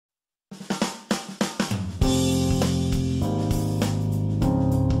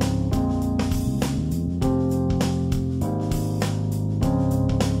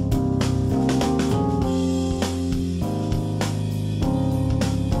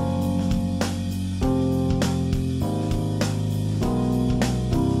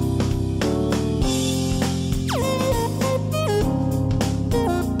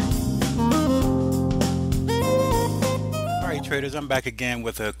back again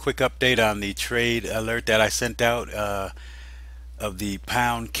with a quick update on the trade alert that I sent out of the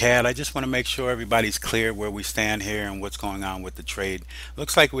pound CAD. I just want to make sure everybody's clear where we stand here and what's going on with the trade.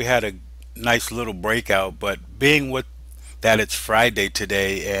 Looks like we had a nice little breakout, but being with that it's Friday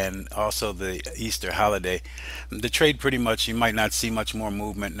today and also the Easter holiday, the trade pretty much you might not see much more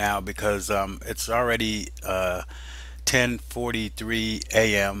movement now because it's already 10:43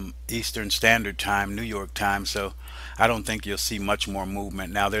 a.m. Eastern Standard Time, New York time. So I don't think you'll see much more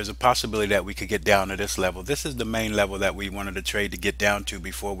movement. Now there's a possibility that we could get down to this level. This is the main level that we wanted the trade to get down to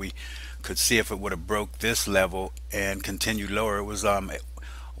before we could see if it would have broke this level and continued lower. It was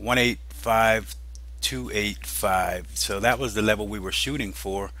 185,285. So that was the level we were shooting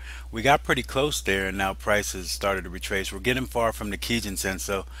for. We got pretty close there, and now prices started to retrace. We're getting far from the Kijun-sen,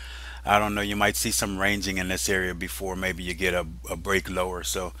 so I don't know, you might see some ranging in this area before maybe you get a break lower.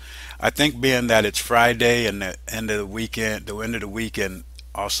 So I think being that it's Friday and the end of the weekend,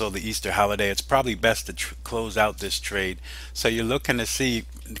 also the Easter holiday, it's probably best to close out this trade. So you're looking to see,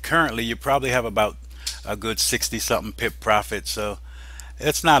 currently you probably have about a good 60 something pip profit. So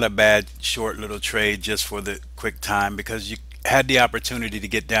it's not a bad short little trade just for the quick time, because you had the opportunity to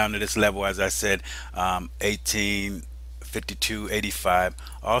get down to this level, as I said, 1852.85.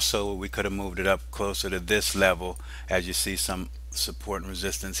 Also, we could have moved it up closer to this level, as you see some support and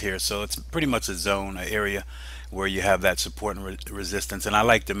resistance here. So it's pretty much a zone, an area where you have that support and resistance. And I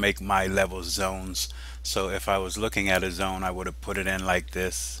like to make my levels zones. So if I was looking at a zone, I would have put it in like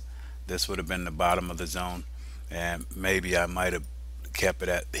this. This would have been the bottom of the zone, and maybe I might have kept it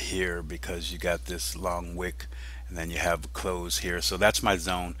at here because you got this long wick and then you have a close here. So that's my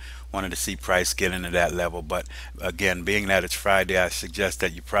zone. Wanted to see price get into that level, but again, being that it's Friday, I suggest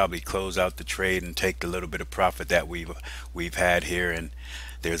that you probably close out the trade and take the little bit of profit that we've had here. And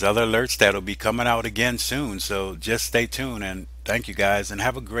there's other alerts that'll be coming out again soon, so just stay tuned. And thank you guys, and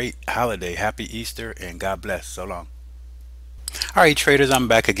have a great holiday. Happy Easter, and God bless. So long. Alright traders, I'm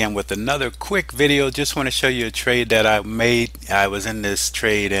back again with another quick video. Just want to show you a trade that I made. I was in this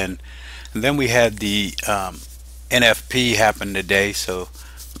trade, and then we had the NFP happen today, so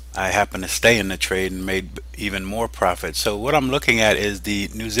I happened to stay in the trade and made even more profit. So what I'm looking at is the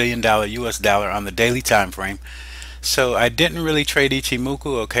New Zealand dollar US dollar on the daily time frame. So I didn't really trade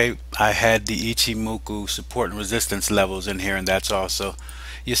Ichimoku. Okay, I had the Ichimoku support and resistance levels in here, and that's also,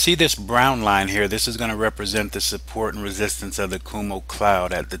 you see this brown line here, this is going to represent the support and resistance of the Kumo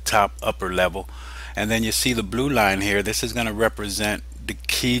cloud at the top upper level. And then you see the blue line here, this is going to represent the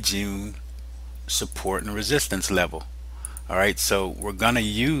Kijun support and resistance level. Alright, so we're going to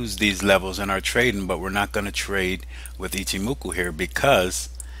use these levels in our trading, but we're not going to trade with Ichimoku here because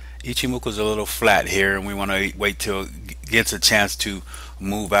Ichimoku is a little flat here, and we want to wait till it gets a chance to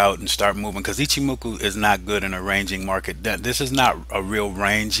move out and start moving, because Ichimoku is not good in a ranging market. This is not a real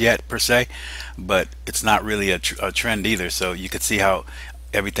range yet per se, but it's not really a trend either. So you can see how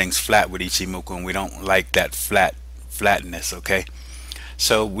everything's flat with Ichimoku, and we don't like that flatness. Okay,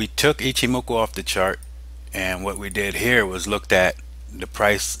 so we took Ichimoku off the chart, and what we did here was looked at the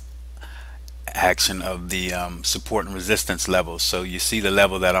price action of the support and resistance levels. So you see the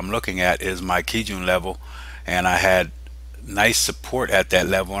level that I'm looking at is my Kijun level, and I had nice support at that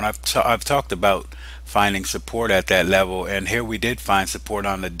level, and I've talked about finding support at that level, and here we did find support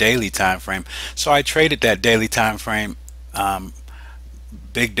on the daily time frame. So I traded that daily time frame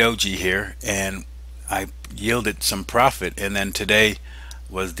big doji here, and I yielded some profit. And then today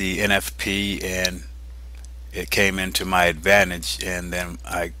was the NFP, and it came into my advantage, and then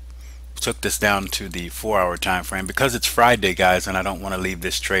I took this down to the 4-hour time frame because it's Friday, guys, and I don't want to leave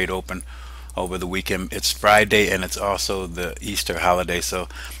this trade open over the weekend. It's Friday, and it's also the Easter holiday, so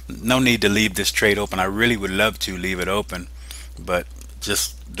no need to leave this trade open. I really would love to leave it open, but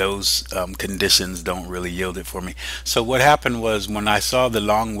just those conditions don't really yield it for me. So what happened was, when I saw the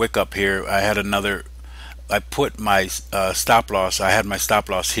long wick up here, I put my stop loss. I had my stop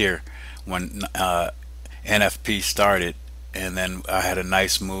loss here when NFP started, and then I had a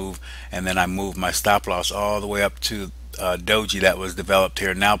nice move, and then I moved my stop loss all the way up to doji that was developed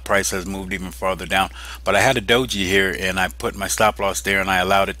here. Now price has moved even farther down, but I had a doji here, and I put my stop loss there, and I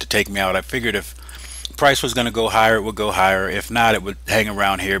allowed it to take me out. I figured if price was going to go higher, it would go higher. If not, it would hang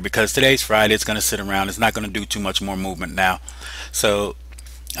around here, because today's Friday, it's going to sit around. It's not going to do too much more movement now. So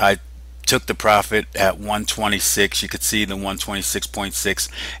I took the profit at 126. You could see the 126.6,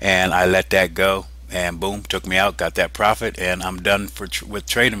 and I let that go, and boom, took me out, got that profit, and I'm done with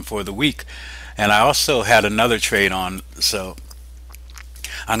trading for the week. And I also had another trade on, so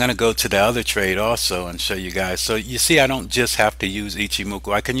I'm going to go to the other trade also and show you guys. So you see, I don't just have to use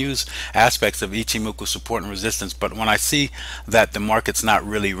Ichimoku. I can use aspects of Ichimoku support and resistance, but when I see that the market's not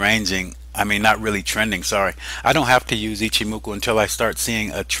really ranging, I mean not really trending, sorry, I don't have to use Ichimoku until I start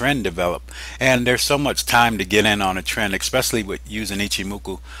seeing a trend develop. And there's so much time to get in on a trend, especially with using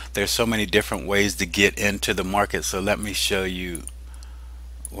Ichimoku. There's so many different ways to get into the market. So let me show you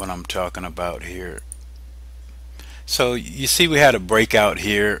what I'm talking about here. So you see we had a breakout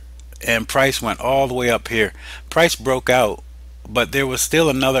here and price went all the way up here. Price broke out, but there was still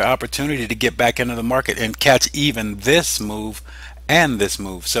another opportunity to get back into the market and catch even this move and this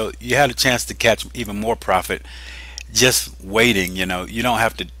move. So you had a chance to catch even more profit just waiting. You don't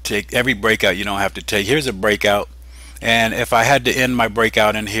have to take every breakout. You don't have to take. Here's a breakout, and if I had to end my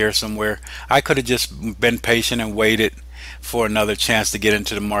breakout in here somewhere, I could have just been patient and waited for another chance to get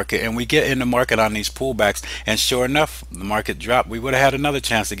into the market. And we get in the market on these pullbacks, and sure enough, the market dropped. We would have had another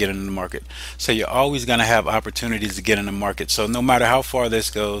chance to get into the market. So you're always going to have opportunities to get in the market. So no matter how far this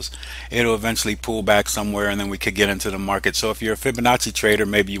goes, it'll eventually pull back somewhere, and then we could get into the market. So if you're a Fibonacci trader,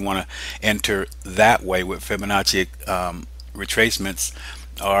 maybe you want to enter that way with Fibonacci retracements,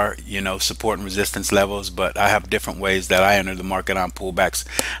 are support and resistance levels. But I have different ways that I enter the market on pullbacks.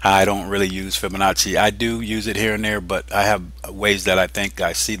 I don't really use Fibonacci. I do use it here and there, but I have ways that I think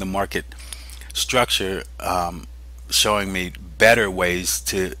I see the market structure showing me better ways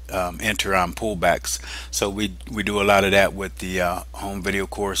to enter on pullbacks. So we do a lot of that with the home video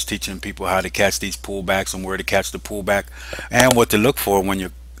course, teaching people how to catch these pullbacks and where to catch the pullback and what to look for when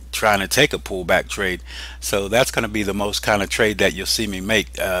you're trying to take a pullback trade. So that's going to be the most kind of trade that you'll see me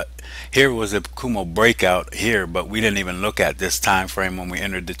make. Here was a Kumo breakout here, but we didn't even look at this time frame when we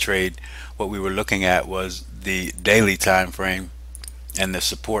entered the trade. What we were looking at was the daily time frame and the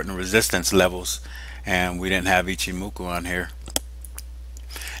support and resistance levels, and we didn't have Ichimoku on here.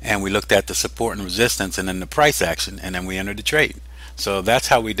 And we looked at the support and resistance and then the price action, and then we entered the trade. So that's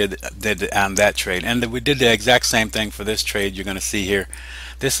how we did on that trade. And we did the exact same thing for this trade. You're going to see here,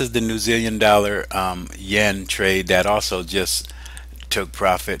 this is the New Zealand dollar yen trade that also just took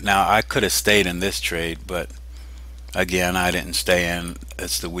profit. Now I could have stayed in this trade, but again, I didn't stay in.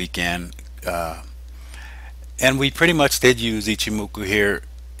 It's the weekend, and we pretty much did use Ichimoku here.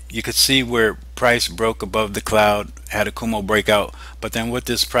 You could see where price broke above the cloud, had a Kumo breakout, but then what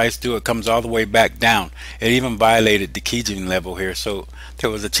this price do, it comes all the way back down. It even violated the Kijun level here, so there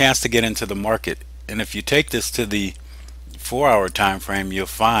was a chance to get into the market. And if you take this to the 4-hour time frame, you'll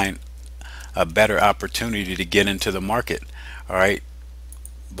find a better opportunity to get into the market. All right,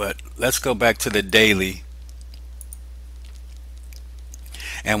 but let's go back to the daily.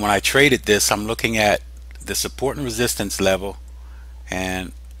 And when I traded this, I'm looking at the support and resistance level,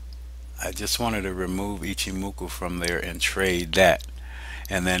 and I just wanted to remove Ichimoku from there and trade that.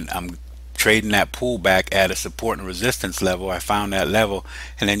 And then I'm trading that pullback at a support and resistance level. I found that level,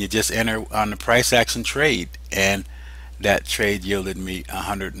 and then you just enter on the price action trade, and that trade yielded me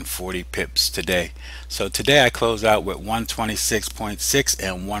 140 pips today. So today I closed out with 126.6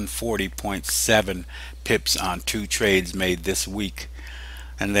 and 140.7 pips on 2 trades made this week.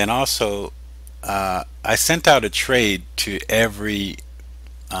 And then also I sent out a trade to every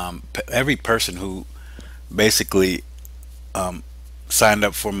person who basically signed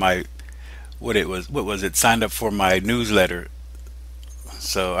up for my signed up for my newsletter.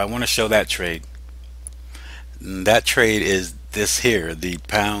 So I want to show that trade. And that trade is this here, the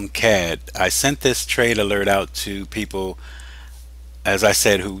pound CAD. I sent this trade alert out to people, as I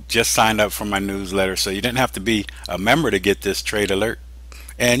said, who just signed up for my newsletter. So you didn't have to be a member to get this trade alert.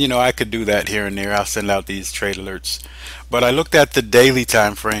 And I could do that here and there. I'll send out these trade alerts. But I looked at the daily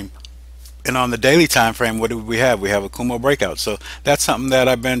time frame, and on the daily time frame, what do we have? We have a Kumo breakout. So that's something that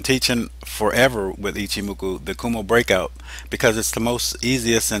I've been teaching forever with Ichimoku, the Kumo breakout, because it's the most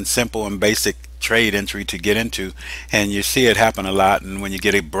easiest and simple and basic trade entry to get into, and you see it happen a lot. And when you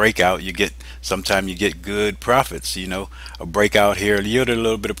get a breakout, sometimes you get good profits. A breakout here yielded a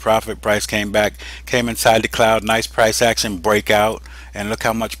little bit of profit, price came back, came inside the cloud, nice price action, breakout, and look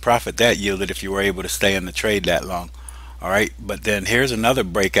how much profit that yielded if you were able to stay in the trade that long. All right, but then here's another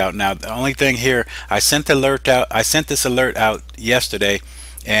breakout. Now the only thing here, I sent this alert out yesterday,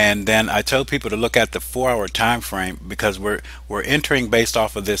 and then I told people to look at the 4-hour time frame, because we're entering based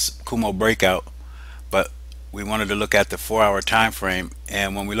off of this Kumo breakout, but we wanted to look at the 4-hour time frame.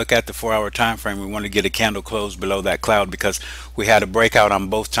 And when we look at the 4-hour time frame, we want to get a candle close below that cloud, because we had a breakout on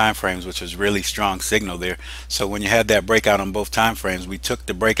both time frames, which was really strong signal there. So when you had that breakout on both time frames, we took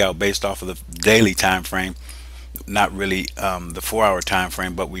the breakout based off of the daily time frame, not really the 4-hour time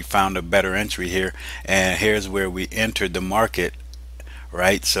frame, but we found a better entry here. And here's where we entered the market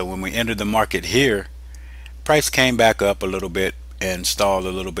right? So when we entered the market here, price came back up a little bit and stalled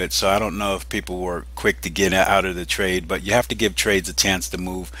a little bit. So I don't know if people were quick to get out of the trade, but you have to give trades a chance to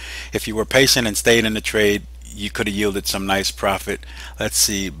move. If you were patient and stayed in the trade, you could have yielded some nice profit. Let's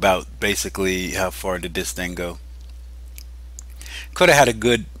see about basically how far did this thing go. Could have had a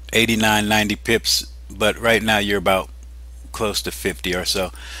good 89, 90 pips, but right now you're about close to 50 or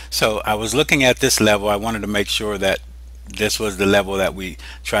so. So I was looking at this level. I wanted to make sure that this was the level that we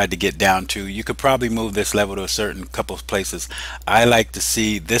tried to get down to. You could probably move this level to a certain couple of places. I like to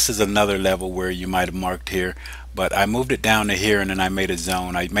see this is another level where you might have marked here, but I moved it down to here and then I made a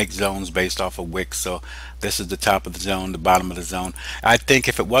zone. I make zones based off of wicks. So this is the top of the zone, the bottom of the zone. I think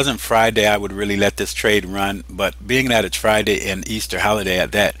if it wasn't Friday, I would really let this trade run, but being that it's Friday and Easter holiday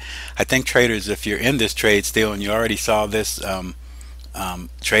at that, I think traders, if you're in this trade still and you already saw this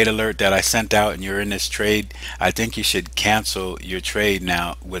trade alert that I sent out and you're in this trade, I think you should cancel your trade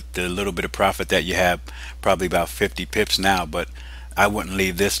now with the little bit of profit that you have, probably about 50 pips now. But I wouldn't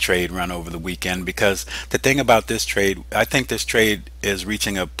leave this trade run over the weekend, because the thing about this trade, I think this trade is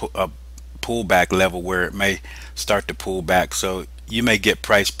reaching a pullback level where it may start to pull back. So you may get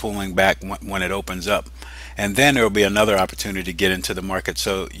price pulling back when it opens up, and then there will be another opportunity to get into the market.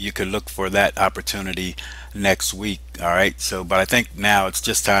 So you could look for that opportunity next week. All right. So, but I think now it's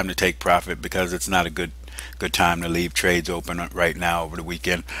just time to take profit, because it's not a good time to leave trades open right now over the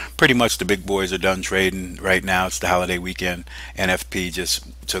weekend. Pretty much the big boys are done trading right now. It's the holiday weekend. NFP just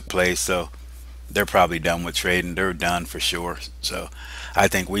took place, so they're probably done with trading. They're done for sure. So I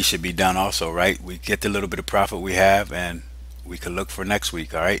think we should be done also, right? We get the little bit of profit we have and we could look for next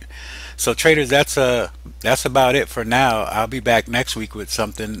week. All right. So traders, that's about it for now. I'll be back next week with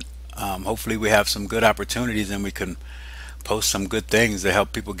something. Hopefully we have some good opportunities and we can post some good things to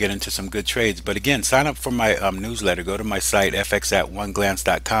help people get into some good trades. But again, sign up for my newsletter. Go to my site,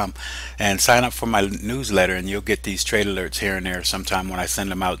 fx@oneglance.com, and sign up for my newsletter, and you'll get these trade alerts here and there. Sometime when I send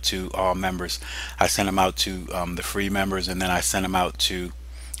them out to all members, I send them out to the free members, and then I send them out to,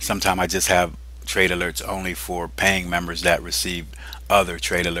 sometime I just have trade alerts only for paying members that receive other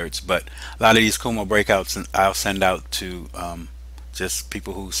trade alerts. But a lot of these Kumo breakouts I'll send out to just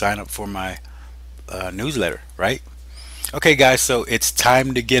people who sign up for my newsletter, right? Okay guys, so it's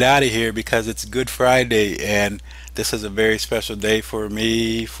time to get out of here because it's Good Friday, and this is a very special day for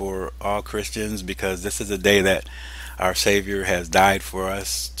me, for all Christians, because this is a day that our Savior has died for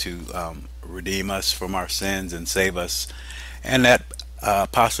us to redeem us from our sins and save us, and that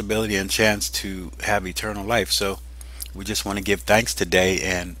possibility and chance to have eternal life. So we just want to give thanks today,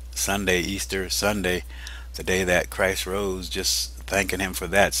 and Sunday, Easter Sunday, the day that Christ rose, just thanking him for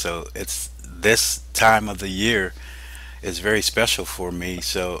that. So it's this time of the year is very special for me.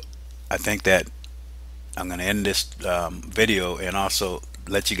 So I think that I'm going to end this video and also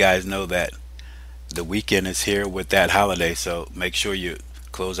let you guys know that the weekend is here with that holiday. So make sure you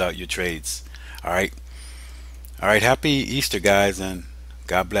close out your trades. All right. All right. Happy Easter, guys, and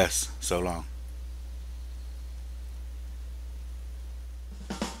God bless. So long.